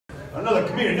Another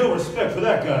comedian, no respect for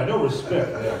that guy. No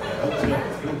respect for that guy. I'll tell you,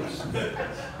 no respect.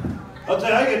 I'll tell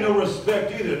you, I get no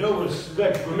respect either. No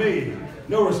respect for me.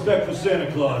 No respect for Santa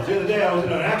Claus. The other day I was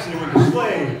in an accident with a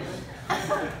sleigh.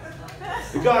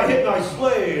 The guy hit my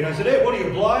sleigh, and I said, hey, what are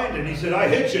you, blind? And he said, I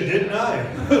hit you, didn't I?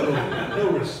 No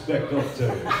respect, I'll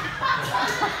tell you.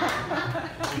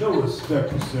 No respect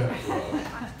for Santa Claus.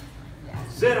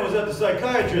 Santa was at the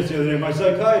psychiatrist the other day. My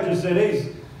psychiatrist said,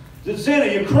 hey, Santa,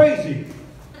 you're crazy.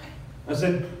 I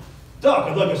said, Doc,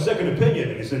 I'd like a second opinion.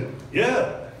 And he said,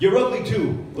 yeah, you're ugly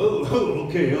too. Oh,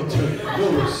 okay, I'll tell you.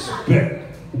 No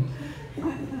respect.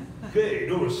 Okay,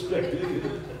 no respect.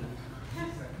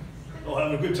 Oh,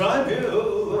 having a good time here?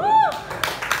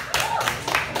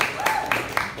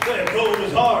 Yeah, COVID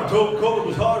was hard. COVID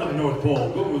was hard in the North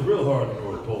Pole. COVID was real hard in the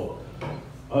North Pole.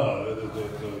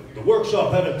 The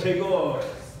workshop had to take off.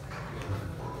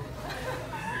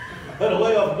 Had to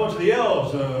lay off a bunch of the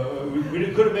elves. We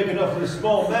couldn't make enough of the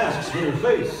small masks for their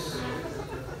face.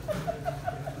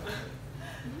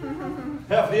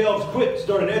 Half the elves quit,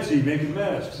 started Etsy making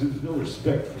masks. There's no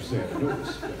respect for Santa, no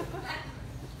respect.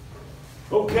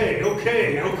 Okay, I'll tell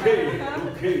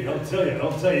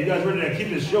you. You guys ready to keep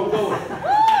this show going?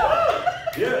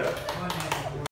 Yeah.